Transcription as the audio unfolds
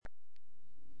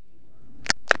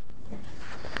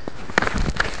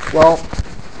Well,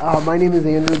 my name is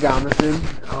Andrew Gomison,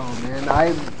 and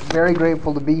I'm very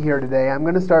grateful to be here today. I'm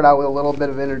going to start out with a little bit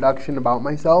of introduction about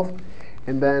myself,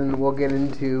 and then we'll get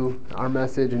into our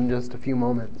message in just a few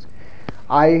moments.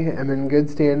 I am in good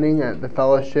standing at the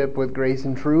Fellowship with Grace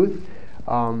and Truth,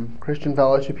 Christian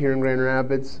Fellowship here in Grand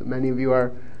Rapids. Many of you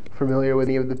are familiar with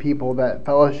any of the people that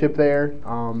fellowship there.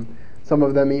 Some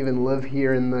of them even live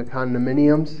here in the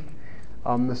condominiums,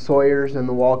 the Sawyers and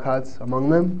the Walcotts among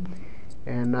them.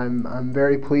 And I'm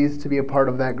very pleased to be a part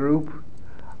of that group.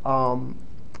 The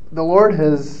Lord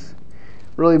has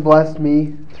really blessed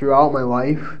me throughout my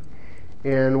life,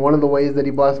 and one of the ways that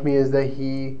He blessed me is that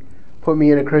He put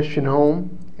me in a Christian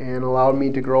home and allowed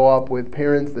me to grow up with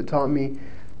parents that taught me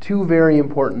two very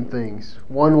important things.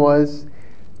 One was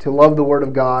to love the Word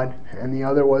of God, and the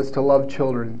other was to love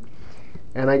children.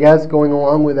 And I guess going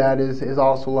along with that is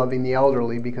also loving the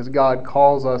elderly, because God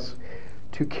calls us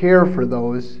to care for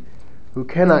those who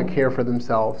cannot care for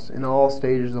themselves in all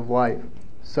stages of life.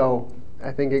 So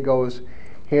I think it goes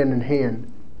hand in hand.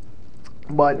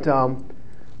 But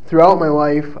throughout my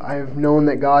life, I've known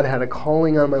that God had a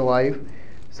calling on my life,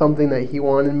 something that He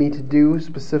wanted me to do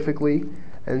specifically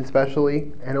and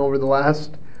specially. And over the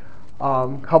last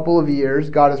couple of years,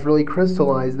 God has really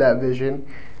crystallized that vision.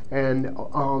 And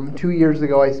 2 years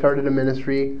ago, I started a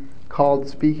ministry called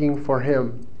Speaking for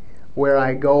Him, where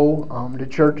I go to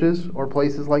churches or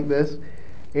places like this,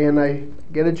 and I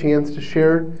get a chance to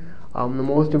share the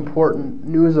most important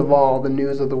news of all, the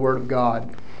news of the Word of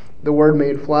God, the Word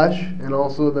made flesh, and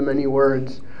also the many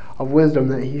words of wisdom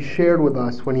that He shared with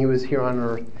us when He was here on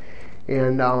earth.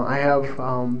 And I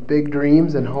have big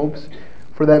dreams and hopes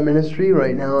for that ministry.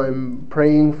 Right now I'm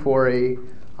praying for a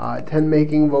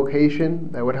tent-making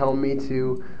vocation that would help me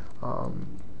to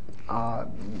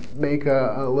make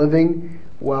a living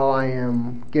while I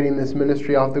am getting this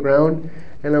ministry off the ground.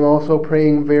 And I'm also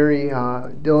praying very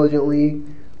diligently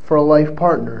for a life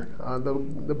partner.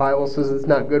 The Bible says it's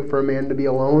not good for a man to be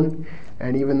alone.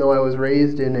 And even though I was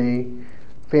raised in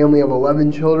a family of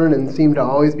 11 children and seem to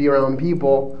always be around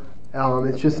people,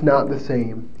 it's just not the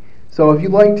same. So if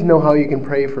you'd like to know how you can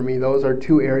pray for me, those are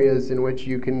two areas in which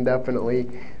you can definitely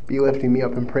be lifting me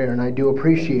up in prayer, and I do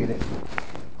appreciate it.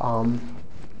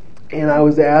 And I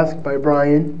was asked by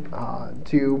Brian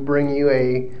to bring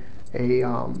you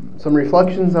some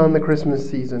reflections on the Christmas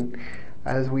season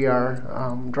as we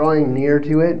are drawing near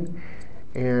to it.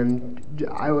 And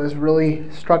I was really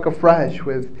struck afresh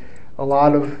with a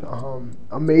lot of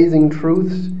amazing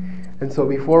truths. And so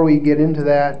before we get into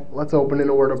that, let's open in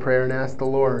a word of prayer and ask the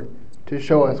Lord to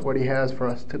show us what He has for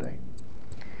us today.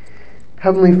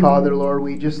 Heavenly Father, Lord,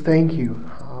 we just thank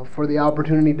You for the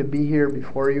opportunity to be here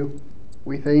before You.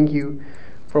 We thank You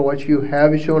for what You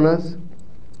have shown us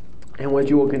and what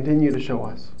You will continue to show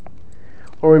us.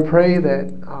 Lord, we pray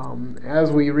that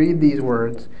as we read these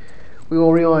words, we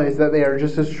will realize that they are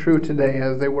just as true today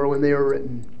as they were when they were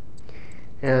written.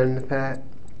 And that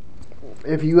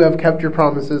if You have kept Your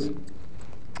promises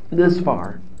this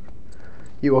far,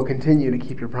 You will continue to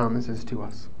keep Your promises to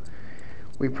us.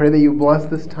 We pray that You bless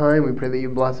this time. We pray that You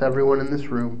bless everyone in this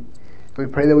room. We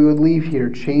pray that we would leave here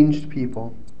changed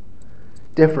people,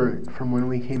 different from when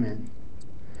we came in.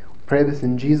 We pray this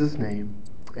in Jesus' name.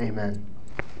 Amen.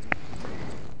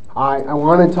 I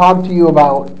want to talk to you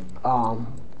about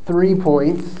 3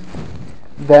 points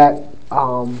that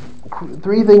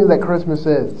 3 things that Christmas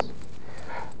is.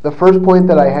 The first point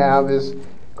that I have is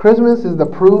Christmas is the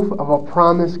proof of a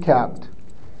promise kept.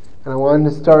 And I wanted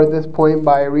to start this point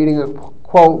by reading a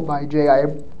quote by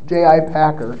J.I.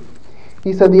 Packer.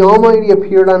 He said, "The Almighty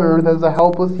appeared on earth as a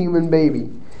helpless human baby,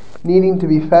 needing to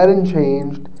be fed and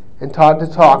changed and taught to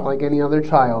talk like any other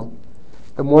child.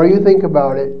 The more you think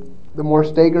about it, the more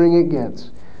staggering it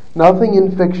gets. Nothing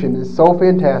in fiction is so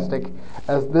fantastic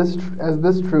as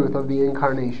this truth of the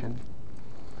Incarnation."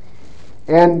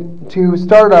 And to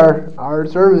start our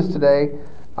service today,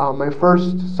 my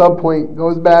first subpoint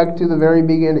goes back to the very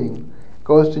beginning. It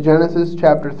goes to Genesis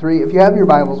chapter 3. If you have your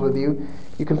Bibles with you,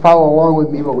 you can follow along with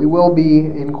me, but we will be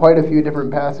in quite a few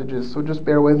different passages, so just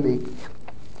bear with me.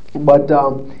 But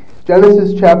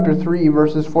Genesis chapter 3,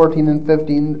 verses 14 and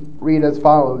 15 read as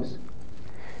follows.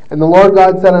 "And the Lord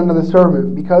God said unto the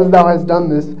serpent, Because thou hast done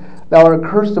this, thou art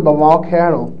cursed above all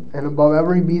cattle, and above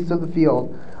every beast of the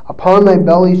field. Upon thy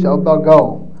belly shalt thou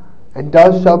go, and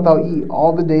dust shalt thou eat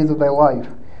all the days of thy life.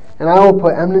 And I will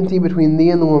put enmity between thee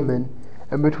and the woman,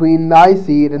 and between thy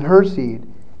seed and her seed.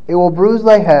 It will bruise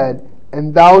thy head,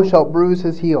 and thou shalt bruise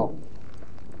his heel."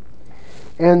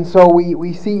 And so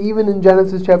we see even in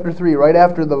Genesis chapter 3, right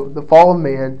after the fall of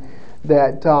man,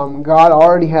 that God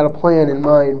already had a plan in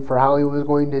mind for how He was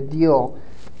going to deal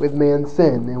with man's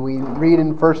sin. And we read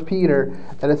in 1 Peter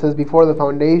that it says, before the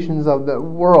foundations of the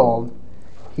world,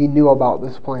 he knew about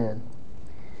this plan.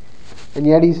 And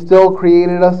yet he still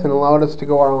created us and allowed us to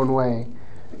go our own way.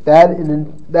 That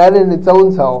in its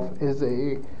own self is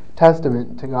a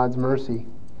testament to God's mercy.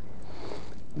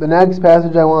 The next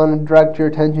passage I want to direct your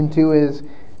attention to is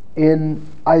in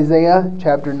Isaiah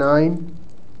chapter 9,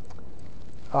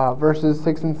 verses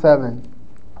 6 and 7.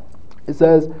 It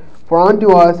says, "For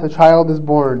unto us a child is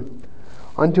born,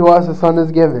 unto us a son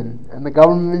is given, and the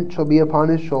government shall be upon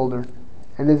his shoulder,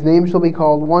 and his name shall be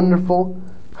called Wonderful,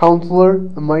 Counselor,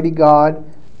 the Mighty God,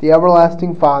 the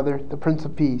Everlasting Father, the Prince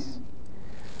of Peace.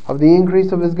 Of the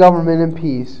increase of his government and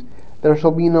peace there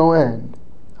shall be no end,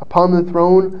 upon the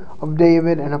throne of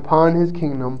David and upon his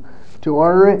kingdom, to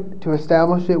order it, to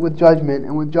establish it with judgment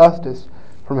and with justice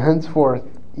from henceforth,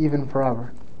 even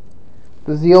forever.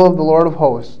 The zeal of the Lord of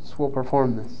hosts will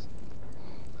perform this."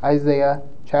 Isaiah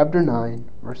chapter 9,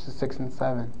 verses 6 and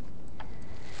 7.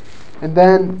 And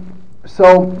then,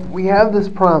 so we have this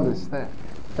promise that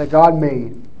God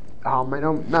made.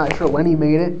 I'm not sure when he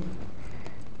made it,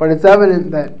 but it's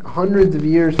evident that hundreds of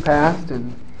years passed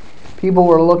and people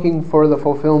were looking for the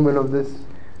fulfillment of this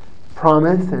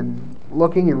promise and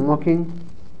looking.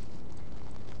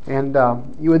 And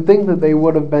you would think that they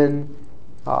would have been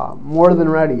more than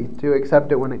ready to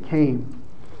accept it when it came.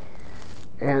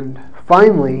 And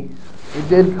finally, it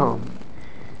did come.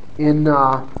 In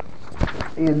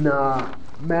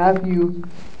Matthew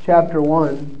chapter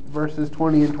 1, verses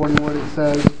 20 and 21, it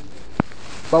says,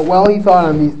 "But while he thought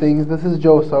on these things," this is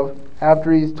Joseph,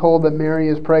 after he's told that Mary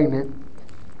is pregnant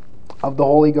of the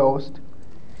Holy Ghost.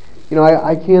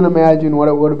 I can't imagine what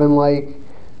it would have been like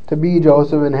to be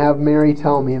Joseph and have Mary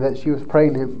tell me that she was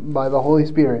pregnant by the Holy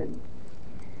Spirit,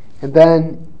 and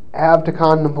then have to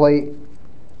contemplate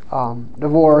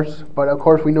divorce. But of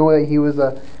course we know that he was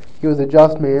a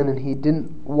just man, and he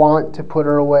didn't want to put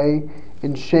her away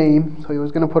in shame, so he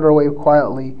was going to put her away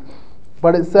quietly.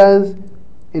 But it says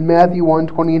in Matthew 1,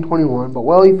 20 and 21, "But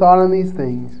while he thought on these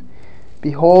things,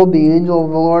 behold, the angel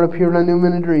of the Lord appeared unto him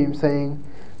in a dream, saying,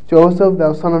 Joseph,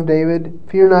 thou son of David,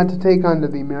 fear not to take unto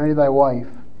thee Mary thy wife,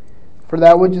 for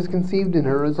that which is conceived in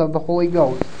her is of the Holy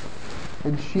Ghost,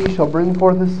 and she shall bring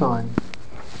forth a son,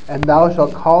 and thou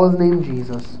shalt call his name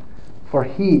Jesus, for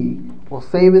he will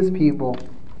save his people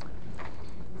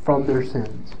from their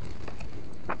sins."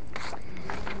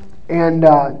 And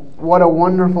what a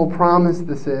wonderful promise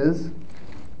this is.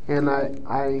 And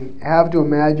I have to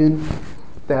imagine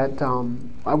that,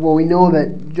 we know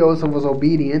that Joseph was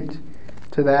obedient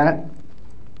to that.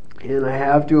 And I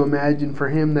have to imagine for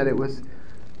him that it was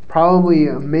probably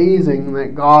amazing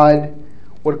that God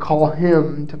would call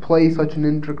him to play such an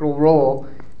integral role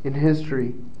in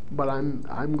history. But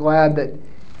I'm glad that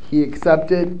he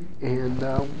accepted, and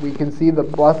we can see the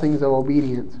blessings of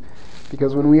obedience.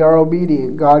 Because when we are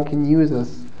obedient, God can use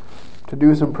us to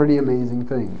do some pretty amazing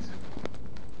things.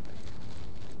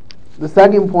 The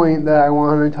second point that I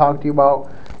want to talk to you about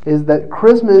is that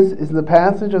Christmas is the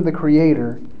passage of the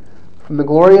Creator from the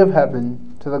glory of heaven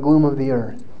to the gloom of the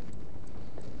earth.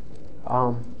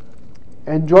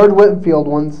 And George Whitefield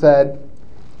once said,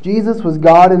 "Jesus was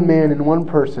God and man in one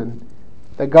person,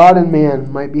 that God and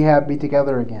man might be happy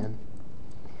together again."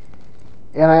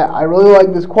 And I really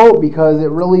like this quote because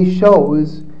it really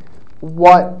shows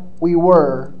what we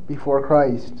were before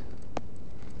Christ.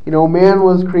 Man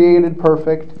was created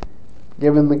perfect,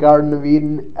 given the Garden of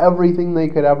Eden. Everything they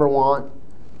could ever want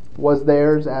was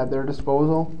theirs at their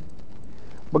disposal.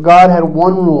 But God had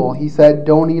one rule. He said,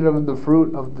 "Don't eat of the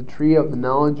fruit of the tree of the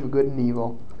knowledge of good and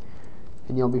evil,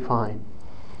 and you'll be fine."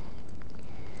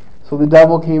 So the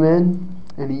devil came in,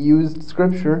 and he used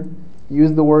Scripture,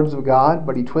 used the words of God,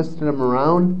 but he twisted them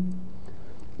around,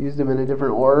 used them in a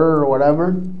different order or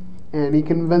whatever, and he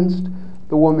convinced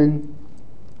the woman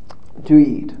to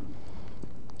eat.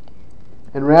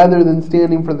 And rather than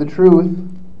standing for the truth,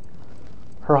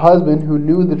 her husband, who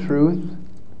knew the truth,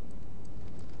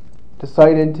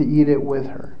 decided to eat it with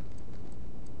her.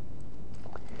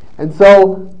 And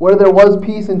so, where there was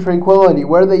peace and tranquility,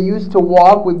 where they used to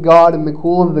walk with God in the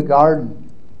cool of the garden,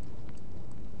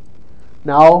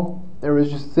 now there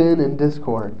was just sin and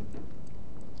discord.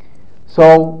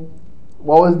 So,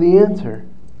 what was the answer?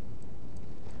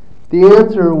 The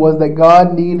answer was that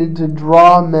God needed to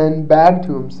draw men back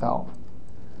to himself.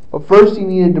 But first he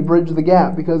needed to bridge the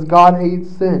gap, because God hates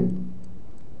sin.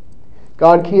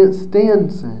 God can't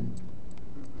stand sin.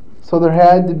 So there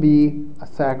had to be a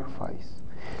sacrifice.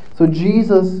 So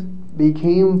Jesus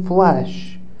became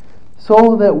flesh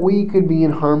so that we could be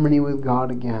in harmony with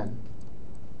God again.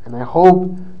 And I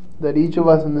hope that each of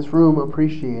us in this room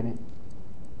appreciate it.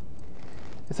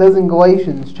 It says in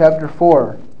Galatians chapter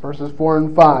 4, verses 4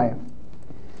 and 5,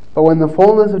 "But when the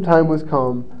fullness of time was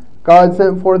come, God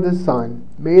sent forth his Son,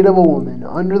 made of a woman,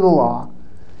 under the law,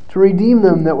 to redeem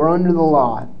them that were under the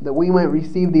law, that we might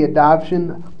receive the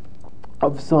adoption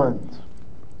of sons."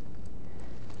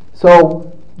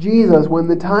 So, Jesus, when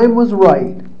the time was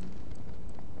right,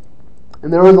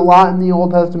 and there was a lot in the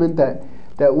Old Testament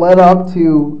that led up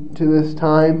to this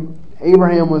time,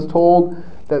 Abraham was told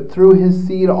that through his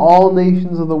seed all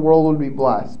nations of the world would be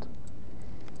blessed.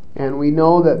 And we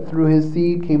know that through his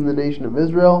seed came the nation of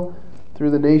Israel.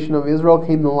 Through the nation of Israel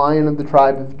came the Lion of the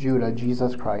tribe of Judah,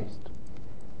 Jesus Christ.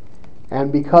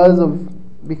 And because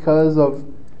of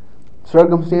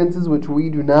circumstances which we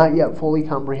do not yet fully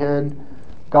comprehend,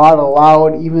 God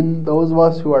allowed even those of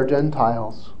us who are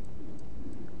Gentiles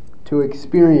to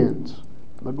experience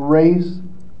the grace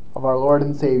of our Lord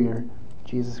and Savior,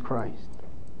 Jesus Christ.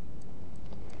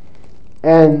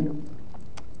 And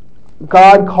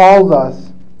God calls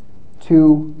us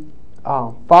to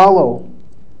follow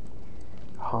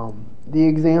the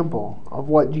example of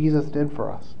what Jesus did for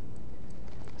us.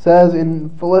 It says in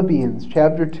Philippians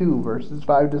chapter 2, verses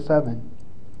 5 to 7,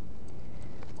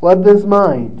 "Let this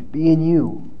mind be in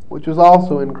you, which was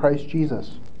also in Christ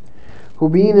Jesus, who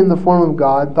being in the form of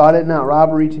God, thought it not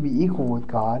robbery to be equal with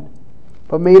God,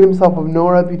 but made himself of no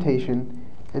reputation,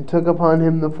 and took upon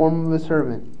him the form of a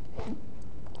servant,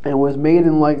 and was made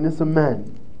in likeness of men."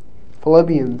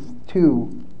 Philippians 2,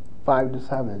 5 to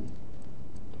 7.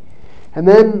 And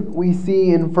then we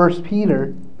see in 1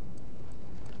 Peter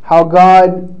how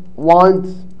God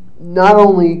wants, not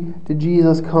only did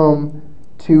Jesus come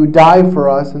to die for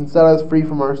us and set us free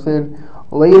from our sin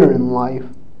later in life,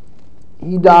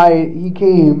 He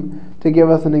came to give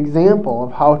us an example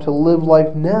of how to live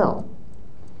life now,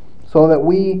 so that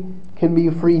we can be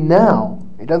free now.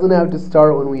 It doesn't have to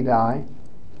start when we die.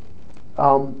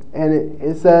 And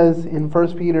it says in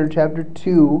 1 Peter chapter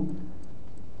 2,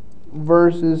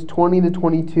 verses 20 to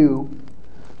 22,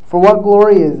 "For what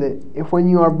glory is it, if when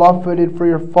you are buffeted for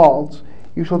your faults,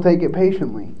 you shall take it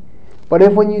patiently? But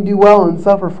if when you do well and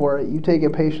suffer for it, you take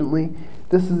it patiently,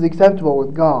 this is acceptable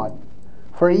with God.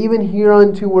 For even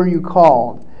hereunto were you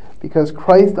called, because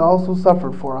Christ also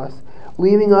suffered for us,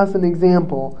 leaving us an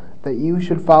example that you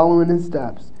should follow in his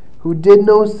steps, who did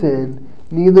no sin,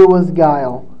 neither was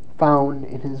guile found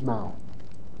in his mouth."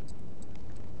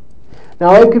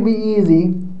 Now it could be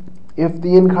easy, if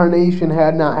the incarnation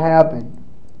had not happened,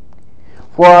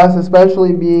 for us,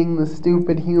 especially being the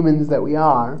stupid humans that we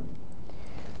are,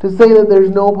 to say that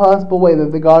there's no possible way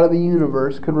that the God of the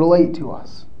universe could relate to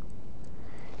us.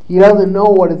 He doesn't know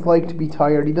what it's like to be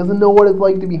tired. He doesn't know what it's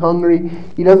like to be hungry.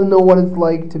 He doesn't know what it's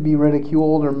like to be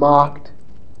ridiculed or mocked.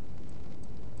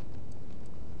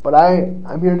 But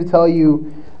I'm here to tell you,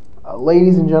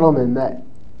 ladies and gentlemen, that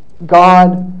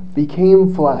God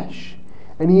became flesh,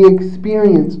 and he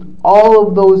experienced all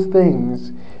of those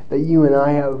things that you and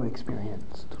I have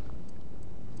experienced.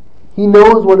 He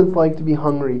knows what it's like to be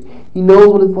hungry. He knows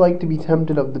what it's like to be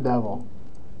tempted of the devil.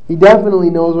 He definitely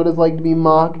knows what it's like to be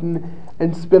mocked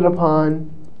and spit upon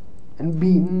and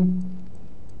beaten.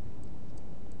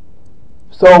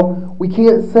 So we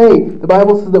can't say, the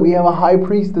Bible says that we have a high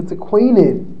priest that's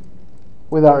acquainted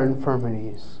with our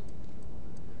infirmities,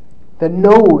 that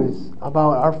knows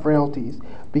about our frailties,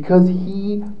 because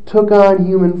he took on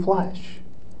human flesh.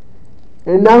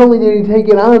 And not only did he take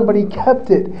it on, but he kept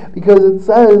it, because it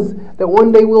says that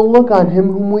one day we'll look on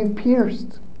him whom we've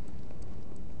pierced.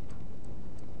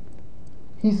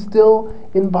 He's still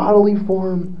in bodily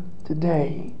form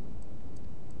today,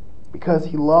 because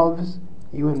he loves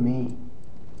you and me.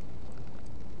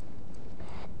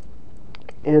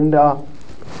 And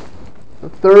the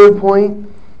third point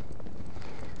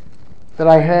that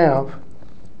I have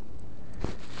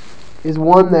is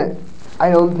one that I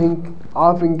don't think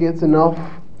often gets enough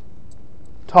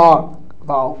talk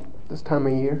about this time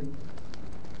of year.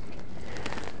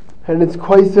 And it's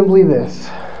quite simply this: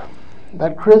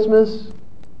 that Christmas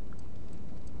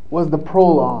was the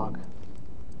prologue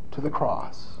to the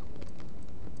cross.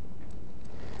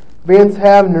 Vance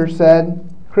Havner said,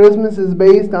 "Christmas is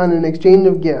based on an exchange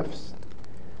of gifts.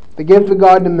 The gift of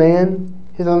God to man,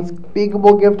 his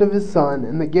unspeakable gift of his Son,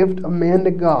 and the gift of man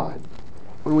to God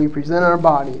when we present our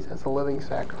bodies as a living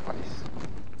sacrifice."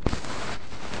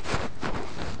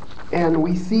 And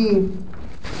we see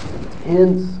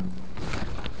hints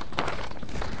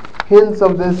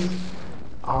of this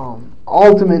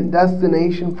ultimate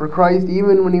destination for Christ,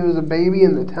 even when he was a baby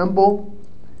in the temple.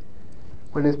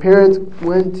 When his parents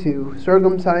went to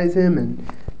circumcise him and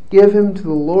give him to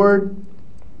the Lord,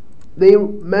 they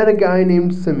met a guy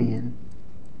named Simeon.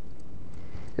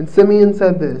 And Simeon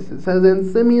said this. It says, and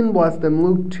Simeon blessed them,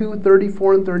 Luke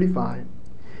 2:34 and 35.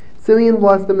 Simeon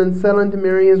blessed them and said unto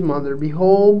Mary his mother,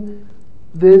 Behold,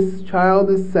 this child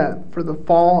is set for the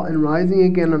fall and rising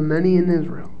again of many in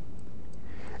Israel,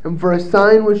 and for a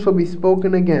sign which shall be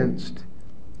spoken against.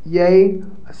 Yea,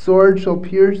 a sword shall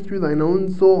pierce through thine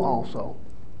own soul also,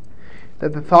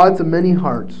 that the thoughts of many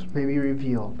hearts may be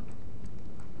revealed.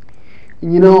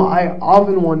 And I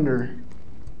often wonder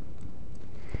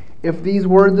if these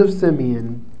words of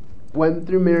Simeon went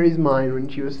through Mary's mind when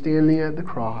she was standing at the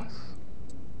cross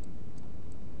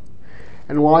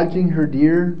and watching her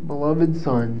dear, beloved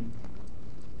Son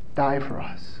die for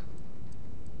us.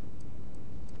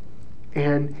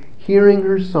 And hearing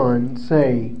her Son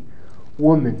say,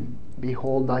 Woman,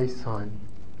 behold thy Son,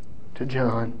 to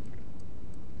John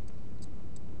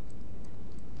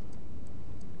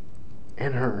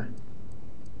and her.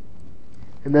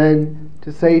 And then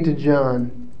to say to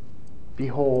John,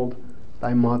 Behold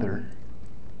thy mother.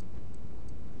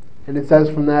 And it says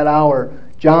from that hour,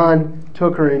 John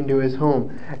took her into his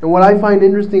home. And what I find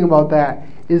interesting about that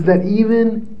is that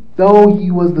even though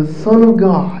he was the Son of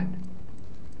God,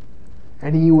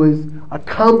 and he was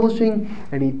accomplishing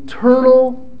an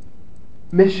eternal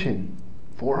mission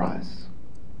for us,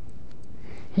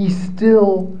 he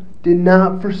still did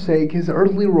not forsake his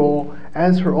earthly role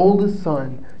as her oldest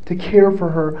son to care for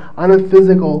her on a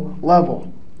physical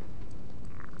level.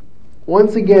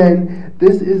 Once again,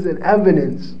 this is an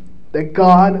evidence that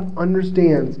God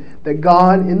understands, that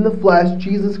God in the flesh,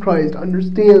 Jesus Christ,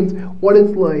 understands what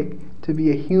it's like to be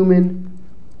a human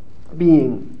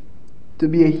being, to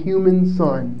be a human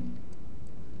son.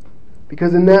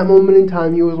 Because in that moment in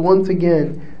time, he was once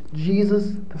again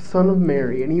Jesus, the Son of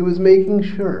Mary, and he was making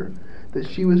sure that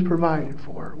she was provided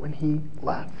for when he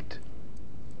left.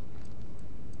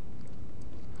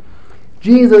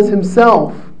 Jesus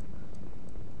himself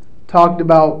talked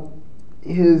about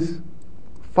his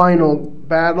final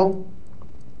battle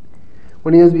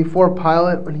when he was before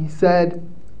Pilate, when he said,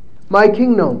 My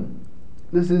kingdom.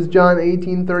 This is John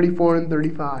 18:34 and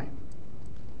 35.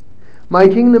 My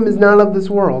kingdom is not of this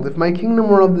world. If my kingdom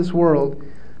were of this world,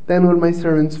 then would my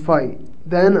servants fight.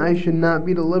 Then I should not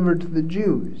be delivered to the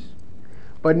Jews.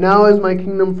 But now is my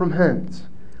kingdom from hence.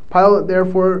 Pilate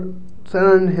therefore said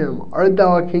unto him, Art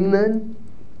thou a king then?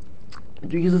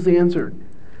 Jesus answered,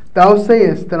 Thou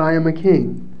sayest that I am a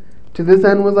king. To this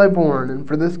end was I born, and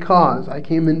for this cause I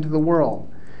came into the world,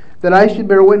 that I should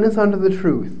bear witness unto the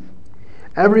truth.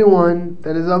 Every one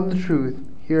that is of the truth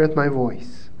heareth my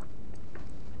voice.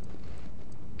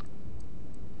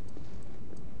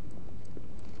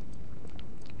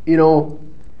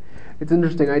 It's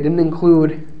interesting. I didn't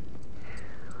include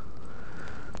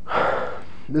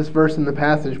this verse in the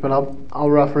passage, but I'll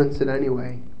reference it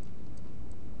anyway.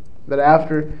 That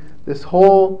after this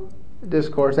whole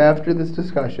discourse, after this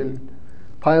discussion,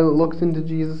 Pilate looks into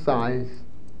Jesus' eyes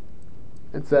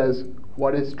and says,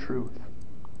 What is truth?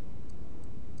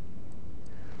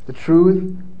 The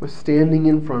truth was standing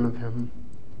in front of him.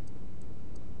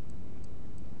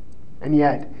 And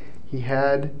yet, he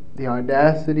had the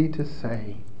audacity to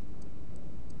say,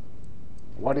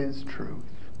 What is truth?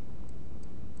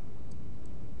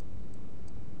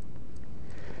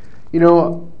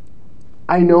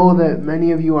 I know that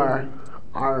many of you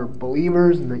are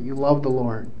believers and that you love the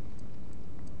Lord.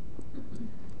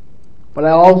 But I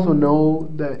also know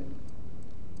that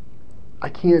I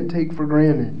can't take for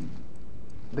granted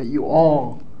that you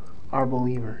all are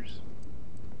believers.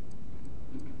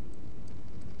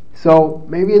 So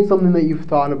maybe it's something that you've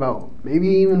thought about, maybe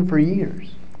even for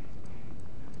years.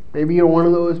 Maybe you're one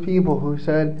of those people who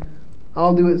said,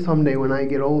 I'll do it someday when I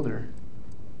get older.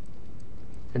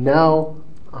 And now,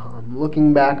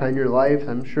 looking back on your life,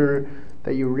 I'm sure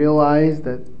that you realize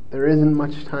that there isn't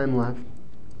much time left.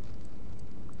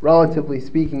 Relatively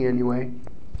speaking, anyway.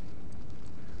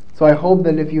 So I hope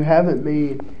that if you haven't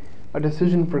made a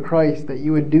decision for Christ, that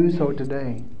you would do so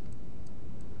today.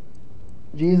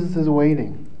 Jesus is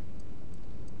waiting.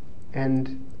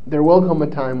 And there will come a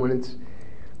time when it's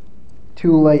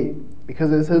too late,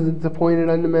 because it says it's appointed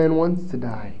unto man once to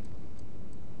die.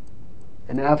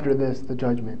 And after this, the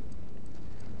judgment.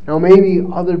 Now maybe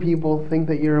other people think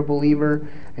that you're a believer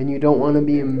and you don't want to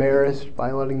be embarrassed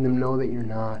by letting them know that you're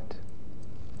not.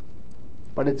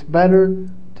 But it's better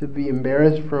to be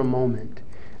embarrassed for a moment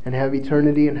and have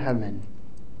eternity in heaven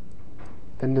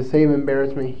than to save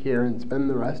embarrassment here and spend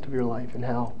the rest of your life in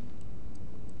hell.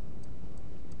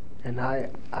 And I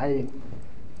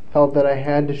felt that I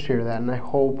had to share that, and I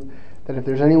hope that if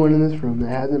there's anyone in this room that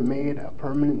hasn't made a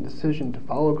permanent decision to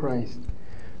follow Christ,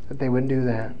 that they would do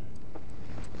that.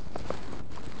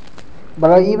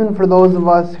 But even for those of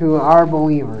us who are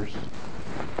believers,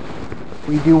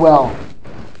 we do well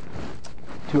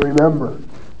to remember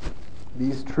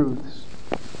these truths.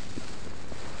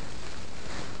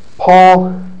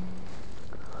 Paul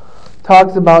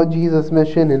talks about Jesus'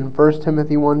 mission in 1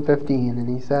 Timothy 1:15, and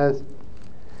he says,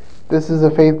 "This is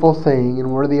a faithful saying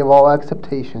and worthy of all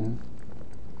acceptation,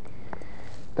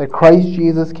 that Christ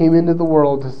Jesus came into the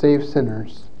world to save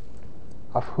sinners,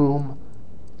 of whom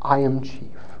I am chief."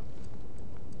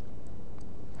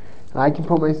 And I can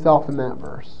put myself in that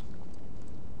verse.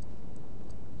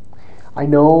 I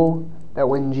know that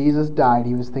when Jesus died,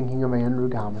 he was thinking of Andrew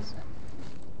Gomison.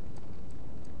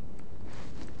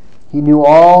 He knew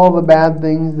all the bad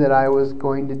things that I was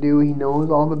going to do. He knows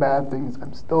all the bad things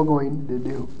I'm still going to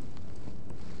do.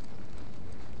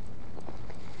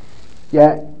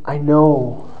 Yet, I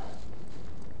know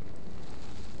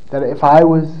that if I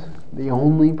was the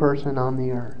only person on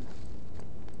the earth,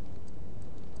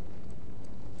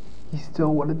 he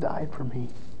still would have died for me.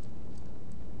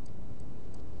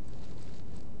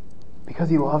 Because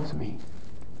he loves me.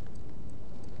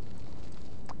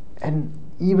 And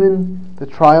even the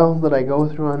trials that I go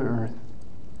through on earth,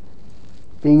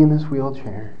 being in this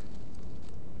wheelchair,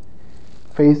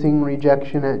 facing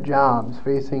rejection at jobs,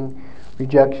 facing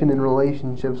rejection in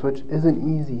relationships, which isn't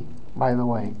easy, by the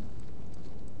way.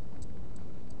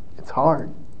 It's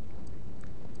hard.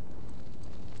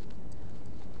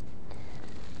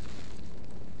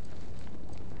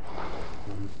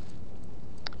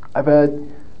 I've had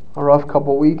a rough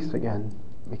couple weeks again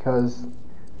because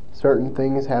certain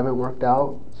things haven't worked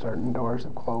out, certain doors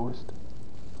have closed.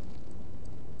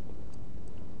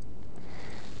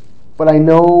 But I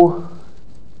know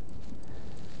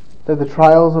that the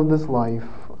trials of this life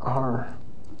are,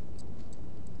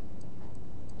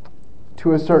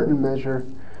 to a certain measure,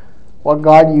 what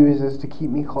God uses to keep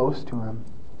me close to Him.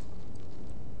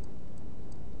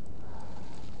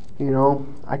 You know,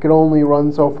 I could only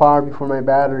run so far before my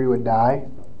battery would die.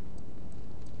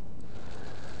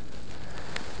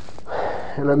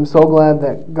 And I'm so glad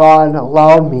that God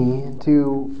allowed me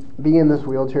to be in this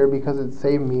wheelchair because it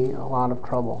saved me a lot of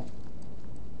trouble.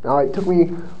 Now, it took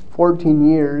me 14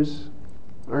 years,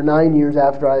 or 9 years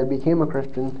after I became a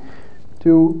Christian,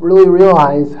 to really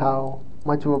realize how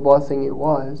much of a blessing it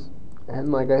was.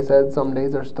 And like I said, some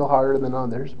days are still harder than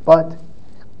others. But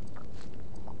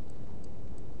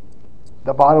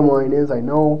the bottom line is, I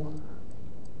know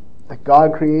that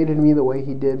God created me the way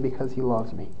He did because He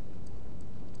loves me.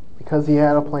 Because He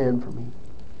had a plan for me.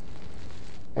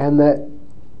 And that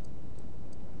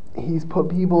He's put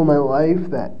people in my life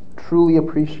that truly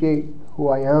appreciate who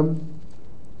I am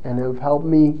and have helped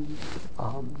me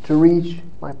to reach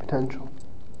my potential.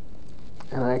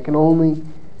 And I can only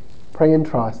pray and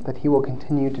trust that He will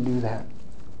continue to do that.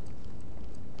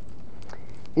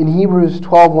 In Hebrews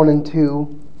 12:1 and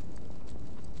 2,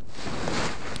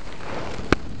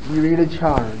 we read a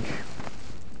charge.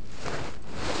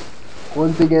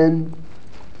 Once again,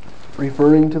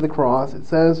 referring to the cross, it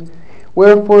says,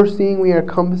 "Wherefore, seeing we are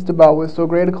compassed about with so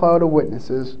great a cloud of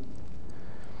witnesses,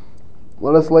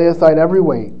 let us lay aside every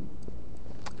weight,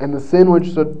 and the sin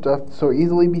which doth so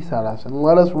easily beset us, and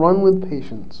let us run with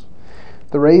patience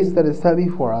the race that is set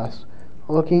before us,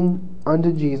 looking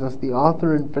unto Jesus, the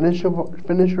author and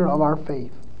finisher of our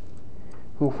faith,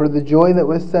 who for the joy that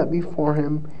was set before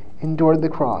Him endured the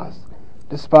cross,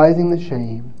 despising the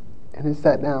shame, and is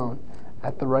set down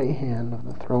at the right hand of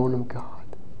the throne of God."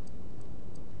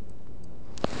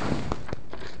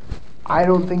 I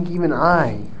don't think even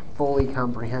I fully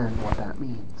comprehend what that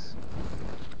means.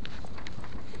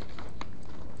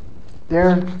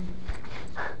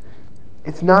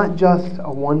 It's not just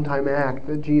a one-time act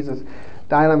that Jesus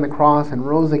died on the cross and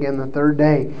rose again the third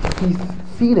day. He's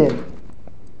seated.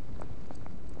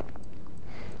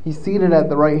 He's seated at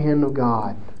the right hand of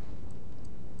God.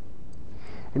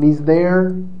 And He's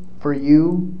there for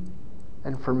you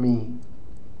and for me.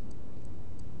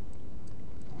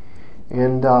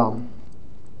 And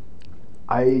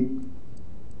I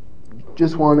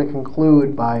just want to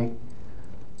conclude by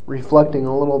reflecting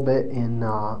a little bit in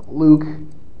Luke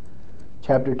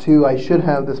chapter 2. I should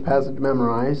have this passage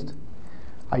memorized.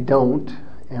 I don't,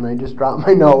 and I just dropped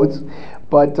my notes.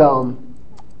 But,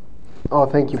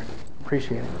 thank you.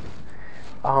 Appreciate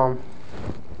it.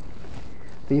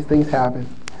 These things happen.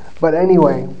 But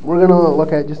anyway, we're going to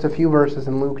look at just a few verses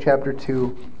in Luke chapter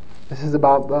 2. This is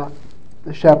about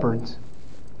the shepherds.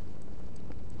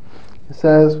 It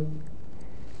says,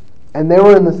 "And there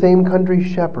were in the same country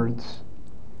shepherds,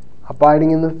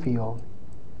 abiding in the field,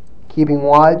 keeping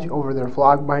watch over their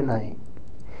flock by night.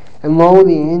 And lo,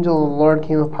 the angel of the Lord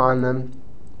came upon them,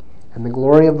 And the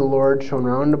glory of the Lord shone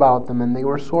round about them, and they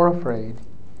were sore afraid.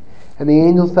 And the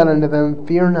angel said unto them,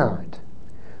 Fear not,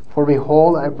 for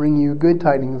behold, I bring you good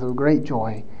tidings of great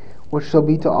joy, which shall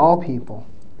be to all people.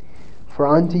 For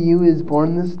unto you is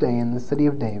born this day in the city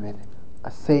of David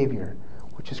a Savior,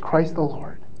 which is Christ the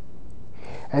Lord.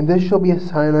 And this shall be a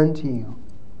sign unto you.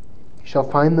 You shall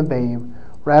find the babe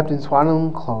wrapped in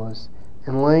swaddling clothes,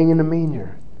 and lying in a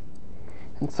manger.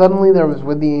 And suddenly there was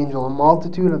with the angel a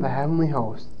multitude of the heavenly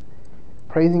hosts,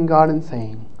 praising God and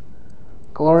saying,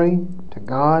 Glory to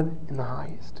God in the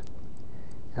highest,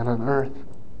 and on earth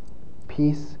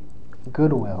peace,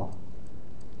 goodwill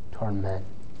toward men.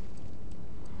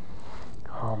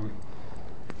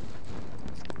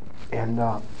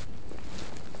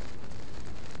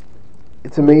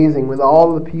 It's amazing with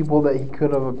all the people that he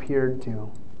could have appeared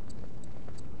to,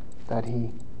 that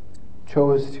he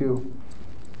chose to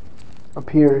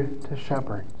appear to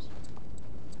shepherds.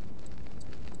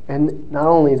 And not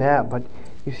only that, but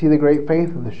you see the great faith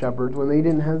of the shepherds when they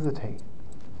didn't hesitate.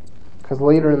 Because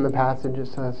later in the passage it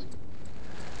says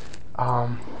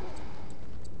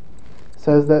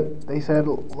that they said,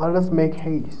 Let us make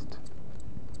haste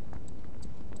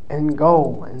and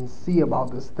go and see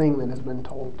about this thing that has been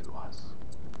told to us.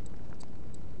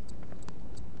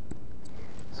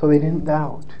 So they didn't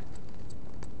doubt.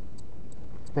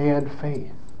 They had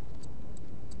faith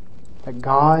that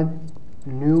God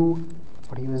knew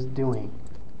what he was doing,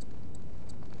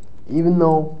 even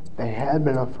though they had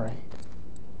been afraid.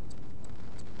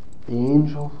 The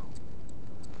angel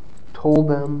told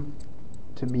them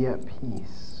to be at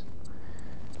peace,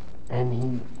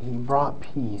 and he brought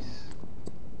peace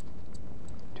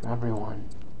to everyone.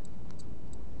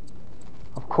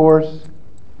 Of course,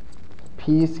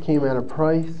 peace came at a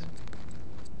price,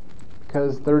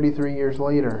 because 33 years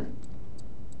later,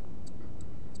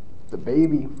 the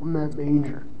baby from that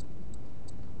manger,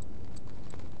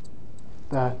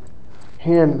 the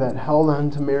hand that held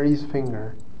onto Mary's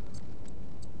finger,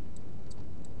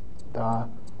 the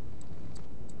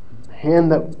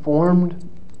hand that formed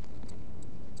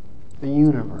the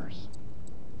universe,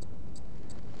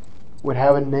 would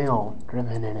have a nail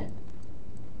driven in it.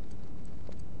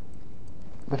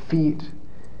 The feet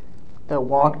that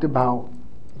walked about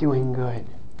doing good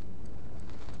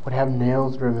would have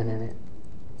nails driven in it.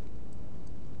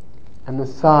 And the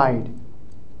side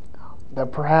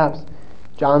that perhaps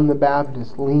John the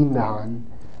Baptist leaned on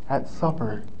at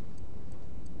supper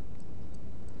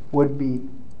would be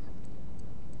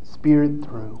speared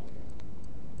through.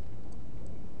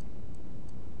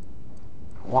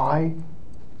 Why?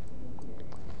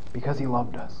 Because he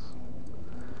loved us.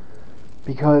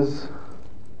 Because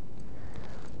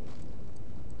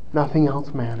nothing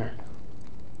else mattered.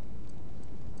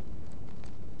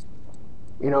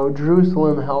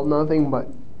 Jerusalem held nothing but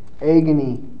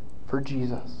agony for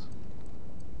Jesus.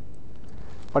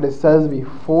 But it says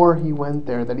before he went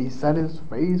there that he set his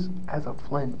face as a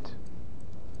flint.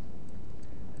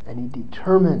 And he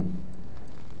determined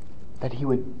that he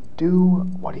would do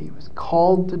what he was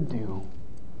called to do.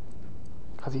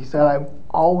 Because he said, I've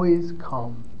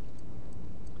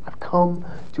come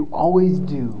to always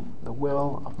do the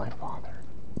will of my Father.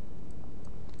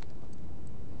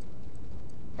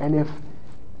 And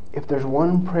if there's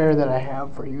one prayer that I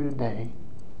have for you today,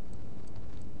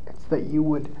 it's that you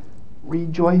would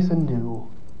rejoice anew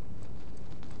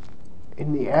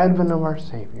in the advent of our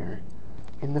Savior,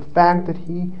 in the fact that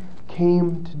he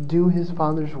came to do his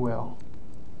Father's will,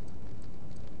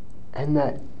 and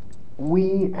that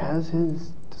we as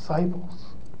his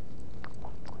disciples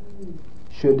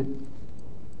should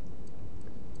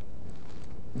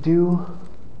do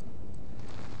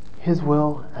his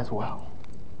will as well.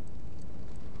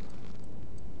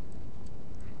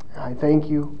 And I thank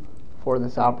you for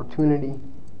this opportunity.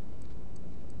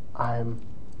 I'm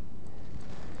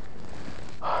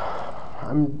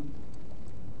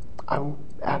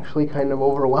actually kind of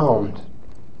overwhelmed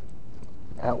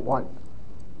at what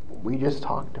we just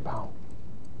talked about,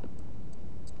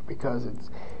 because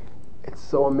it's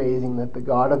so amazing that the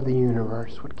God of the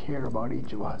universe would care about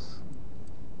each of us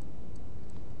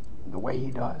the way he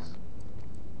does.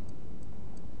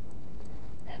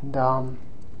 And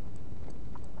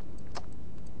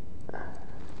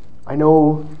I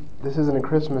know this isn't a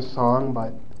Christmas song,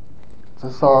 but it's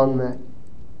a song that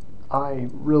I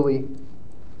really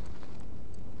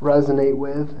resonate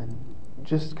with and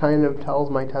just kind of tells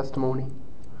my testimony.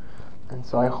 And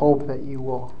so I hope that you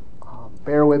will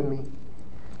bear with me.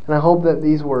 And I hope that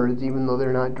these words, even though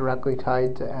they're not directly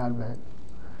tied to Advent,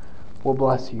 will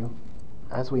bless you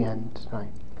as we end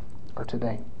tonight, or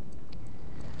today.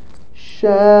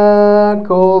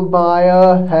 Shackled by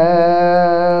a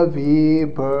heavy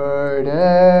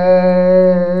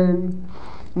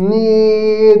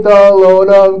beneath the load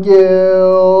of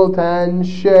guilt and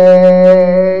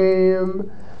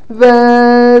shame.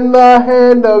 Then the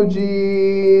hand of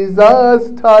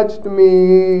Jesus touched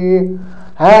me,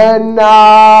 and now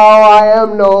I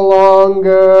am no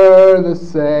longer the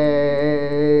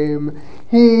same.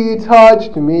 He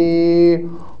touched me,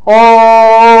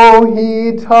 oh,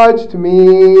 he touched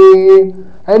me,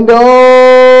 and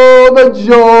oh, the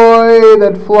joy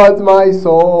that floods my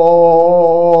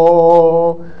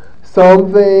soul.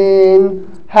 Something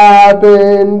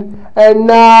happened, and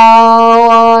now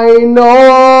I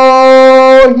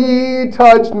know he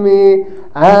touched me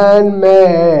and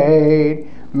made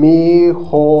me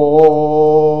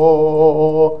whole.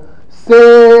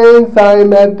 Since I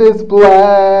met this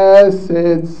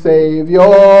blessed Savior,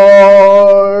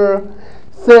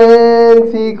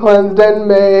 since he cleansed and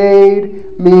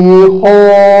made me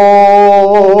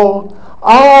whole,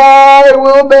 I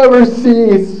will never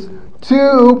cease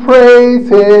to praise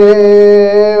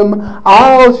him.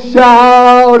 I'll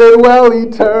shout it while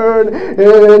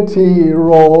eternity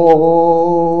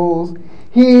rolls.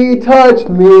 He touched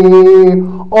me,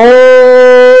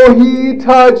 oh, he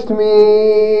touched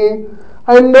me.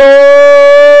 I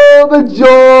know the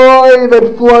joy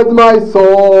that floods my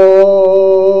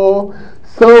soul.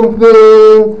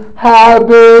 Something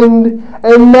happened,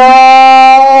 and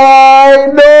now I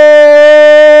know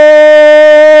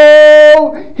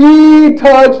he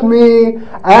touched me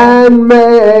and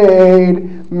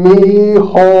made me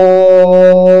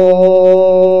whole.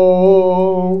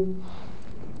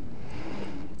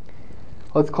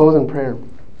 Let's close in prayer.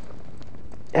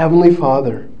 Heavenly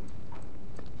Father,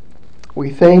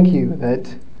 we thank you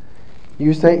that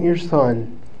you sent your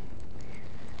Son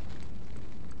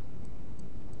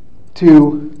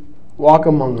to walk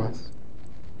among us,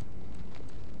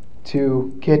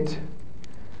 to get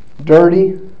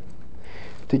dirty,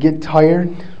 to get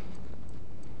tired,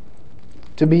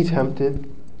 to be tempted,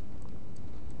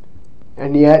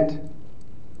 and yet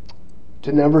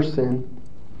to never sin,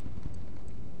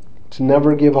 to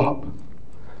never give up,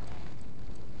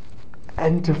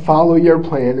 and to follow your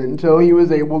plan until he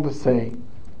was able to say,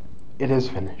 "It is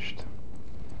finished."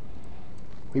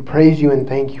 We praise you and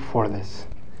thank you for this.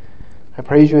 I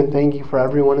praise you and thank you for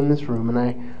everyone in this room, and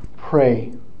I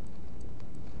pray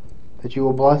that you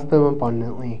will bless them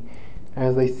abundantly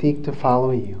as they seek to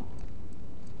follow you.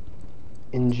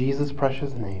 In Jesus'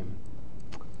 precious name,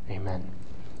 amen.